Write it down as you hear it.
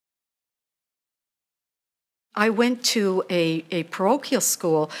I went to a parochial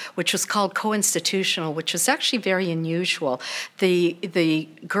school, which was called co-institutional, which was actually very unusual. The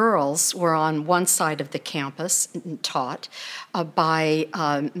girls were on one side of the campus and taught by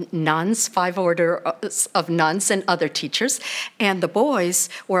nuns, 5 orders of nuns and other teachers, and the boys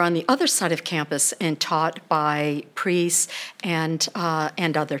were on the other side of campus and taught by priests and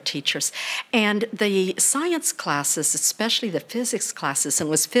other teachers. And the science classes, especially the physics classes, and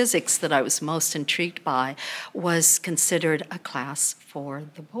it was physics that I was most intrigued by, was considered a class for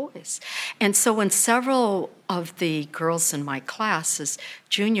the boys. And so when several of the girls in my class, as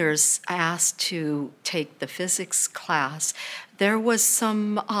juniors, asked to take the physics class, there was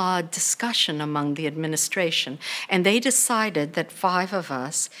some discussion among the administration, and they decided that 5 of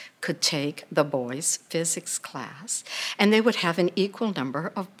us could take the boys' physics class, and they would have an equal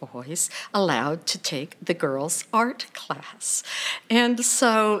number of boys allowed to take the girls' art class. And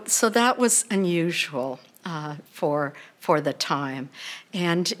so that was unusual for the time.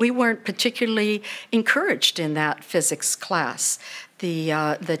 And we weren't particularly encouraged in that physics class.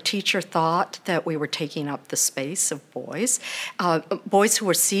 The teacher thought that we were taking up the space of boys. Boys who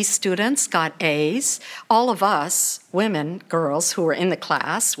were C students got A's. All of us, women, girls who were in the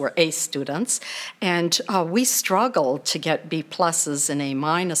class, were A students. And we struggled to get B pluses and A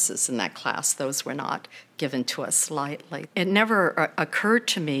minuses in that class. Those were not given to us lightly. It never occurred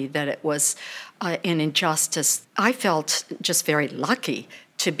to me that it was an injustice. I felt just very lucky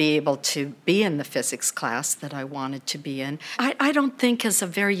to be able to be in the physics class that I wanted to be in. I don't think as a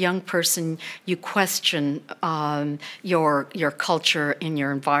very young person you question your culture and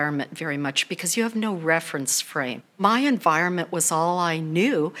your environment very much because you have no reference frame. My environment was all I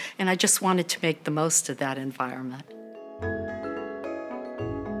knew, and I just wanted to make the most of that environment.